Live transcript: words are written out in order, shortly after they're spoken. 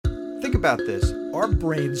Think about this. Our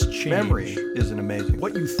brains change. Memory isn't amazing.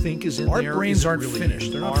 What you think is in Our there brains is aren't really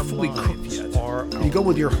finished. They're not our fully cooked minds yet. are You go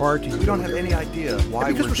with your heart. We don't have any idea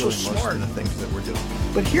why because we're we're so doing most smart. of the things that we're doing.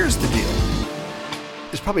 But here's the deal.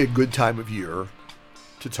 It's probably a good time of year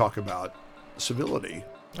to talk about civility.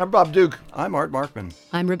 I'm Bob Duke. I'm Art Markman.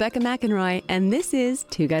 I'm Rebecca McEnroy, and this is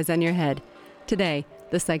Two Guys on Your Head. Today,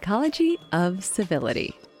 the psychology of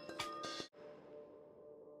civility.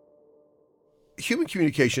 Human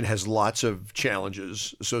communication has lots of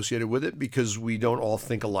challenges associated with it because we don't all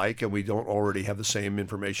think alike and we don't already have the same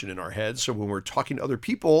information in our heads. So when we're talking to other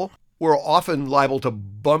people, we're often liable to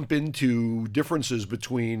bump into differences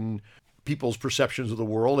between people's perceptions of the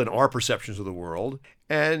world and our perceptions of the world.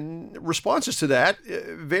 And responses to that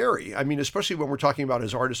vary. I mean, especially when we're talking about,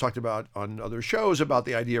 as Art has talked about on other shows, about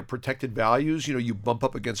the idea of protected values. You know, you bump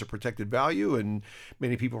up against a protected value and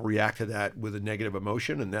many people react to that with a negative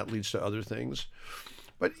emotion, and that leads to other things.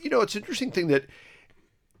 But, you know, it's an interesting thing that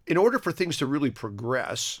in order for things to really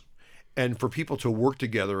progress and for people to work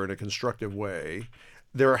together in a constructive way,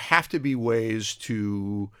 there have to be ways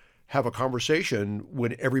to have a conversation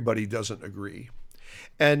when everybody doesn't agree.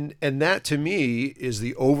 And that to me is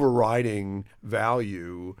the overriding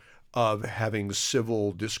value of having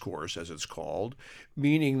civil discourse, as it's called,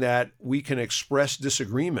 meaning that we can express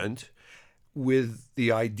disagreement with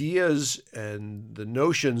the ideas and the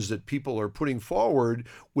notions that people are putting forward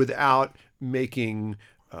without making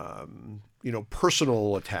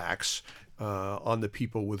personal attacks on the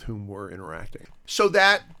people with whom we're interacting. So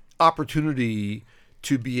that opportunity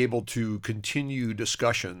to be able to continue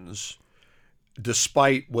discussions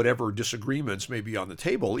despite whatever disagreements may be on the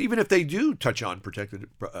table, even if they do touch on protected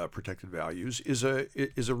values, is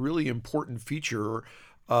a really important feature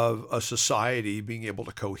of a society being able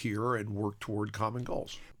to cohere and work toward common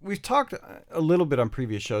goals. We've talked a little bit on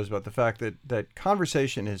previous shows about the fact that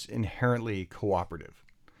conversation is inherently cooperative.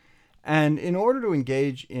 And in order to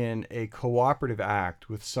engage in a cooperative act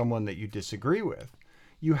with someone that you disagree with,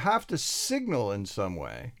 you have to signal in some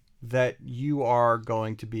way that you are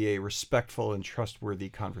going to be a respectful and trustworthy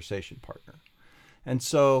conversation partner. And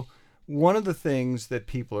so one of the things that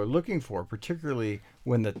people are looking for, particularly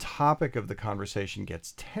when the topic of the conversation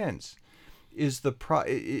gets tense, is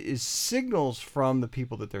signals from the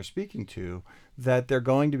people that they're speaking to that they're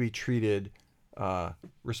going to be treated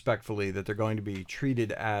respectfully, that they're going to be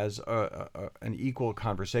treated as an equal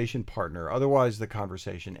conversation partner. Otherwise, the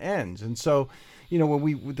conversation ends. And so, you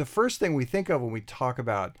know, the first thing we think of when we talk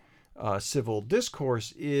about civil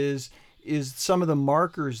discourse is some of the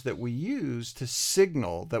markers that we use to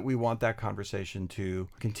signal that we want that conversation to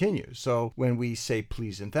continue. So when we say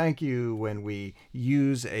please and thank you, when we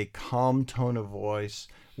use a calm tone of voice,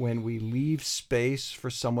 when we leave space for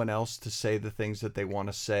someone else to say the things that they want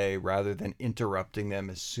to say rather than interrupting them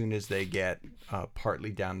as soon as they get partly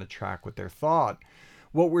down the track with their thought,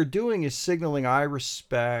 what we're doing is signaling I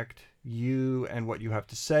respect you and what you have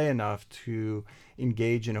to say enough to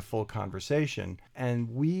engage in a full conversation. And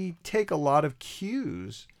we take a lot of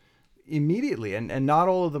cues immediately, and not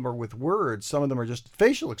all of them are with words. Some of them are just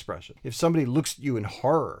facial expression. If somebody looks at you in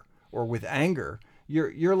horror or with anger,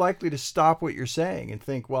 you're likely to stop what you're saying and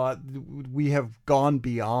think, well, we have gone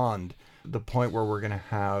beyond the point where we're going to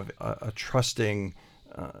have a trusting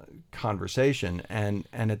conversation, and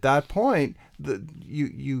at that point,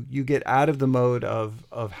 you get out of the mode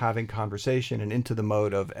of having conversation and into the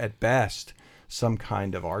mode of, at best, some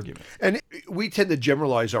kind of argument. And we tend to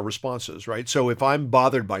generalize our responses, right? So if I'm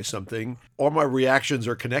bothered by something, all my reactions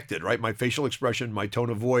are connected, right? My facial expression, my tone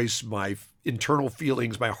of voice, my internal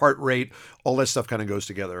feelings, my heart rate, all that stuff kind of goes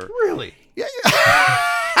together. Really? Yeah.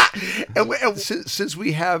 and since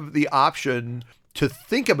we have the option to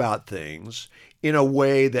think about things in a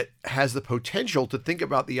way that has the potential to think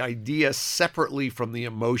about the idea separately from the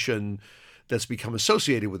emotion that's become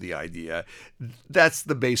associated with the idea, that's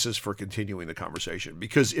the basis for continuing the conversation.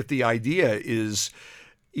 Because if the idea is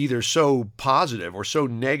either so positive or so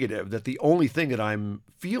negative that the only thing that I'm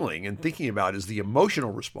feeling and thinking about is the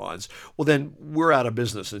emotional response, well, then we're out of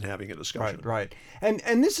business in having a discussion. Right. And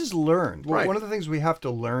this is learned. Right. One of the things we have to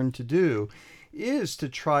learn to do is to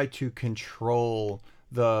try to control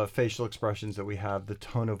the facial expressions that we have, the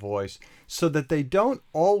tone of voice, so that they don't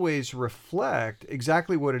always reflect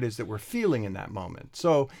exactly what it is that we're feeling in that moment.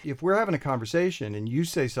 So if we're having a conversation and you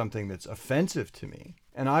say something that's offensive to me,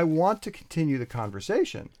 and I want to continue the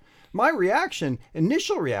conversation, my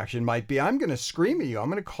initial reaction might be, I'm going to scream at you. I'm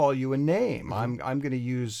going to call you a name. I'm going to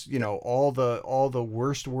use, all the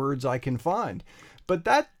worst words I can find. But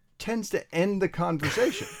that tends to end the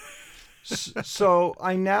conversation. So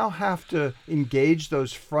I now have to engage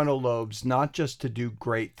those frontal lobes, not just to do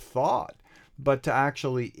great thought, but to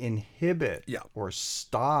actually inhibit or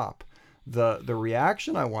stop the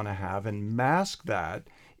reaction I want to have and mask that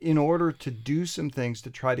in order to do some things to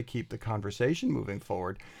try to keep the conversation moving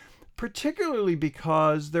forward, particularly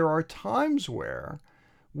because there are times where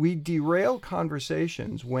we derail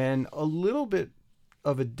conversations when a little bit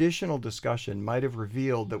of additional discussion might have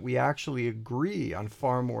revealed that we actually agree on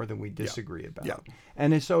far more than we disagree about. Yeah.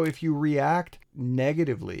 And so if you react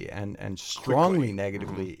negatively and strongly Quickly.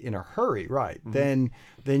 negatively in a hurry, then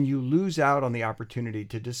you lose out on the opportunity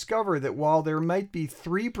to discover that while there might be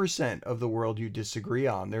 3% of the world you disagree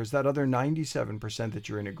on, there's that other 97% that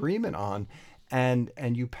you're in agreement on.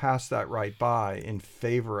 And you pass that right by in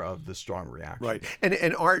favor of the strong reaction. Right.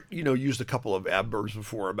 And Art, used a couple of adverbs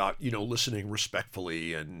before about, listening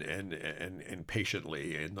respectfully and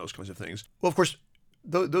patiently and those kinds of things. Well, of course,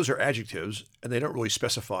 those are adjectives, and they don't really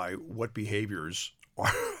specify what behaviors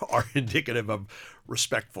are indicative of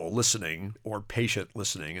respectful listening or patient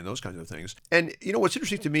listening and those kinds of things. And, what's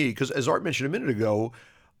interesting to me, because as Art mentioned a minute ago,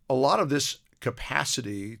 a lot of this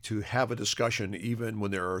capacity to have a discussion, even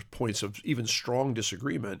when there are points of even strong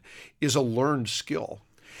disagreement, is a learned skill.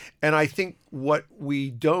 And I think what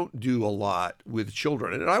we don't do a lot with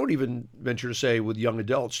children, and I would even venture to say with young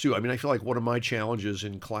adults too, I mean, I feel like one of my challenges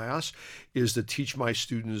in class is to teach my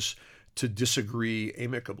students to disagree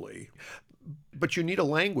amicably. But you need a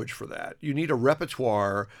language for that. You need a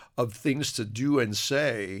repertoire of things to do and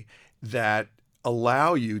say that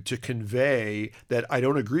allow you to convey that I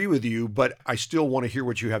don't agree with you, but I still want to hear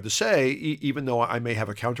what you have to say, even though I may have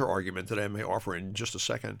a counter argument that I may offer in just a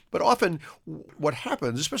second. But often what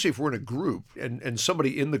happens, especially if we're in a group and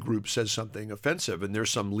somebody in the group says something offensive and there's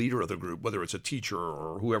some leader of the group, whether it's a teacher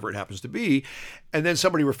or whoever it happens to be, and then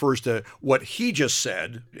somebody refers to what he just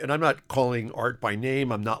said, and I'm not calling Art by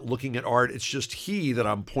name, I'm not looking at Art, it's just he that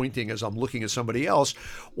I'm pointing as I'm looking at somebody else.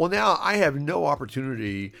 Well, now I have no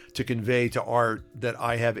opportunity to convey to Art that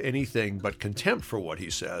I have anything but contempt for what he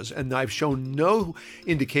says, and I've shown no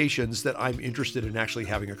indications that I'm interested in actually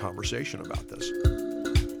having a conversation about this.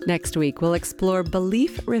 Next week, we'll explore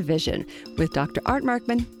belief revision with Dr. Art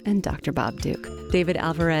Markman and Dr. Bob Duke. David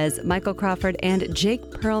Alvarez, Michael Crawford, and Jake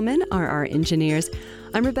Perlman are our engineers.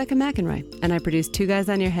 I'm Rebecca McEnroy, and I produce Two Guys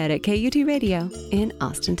on Your Head at KUT Radio in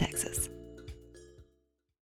Austin, Texas.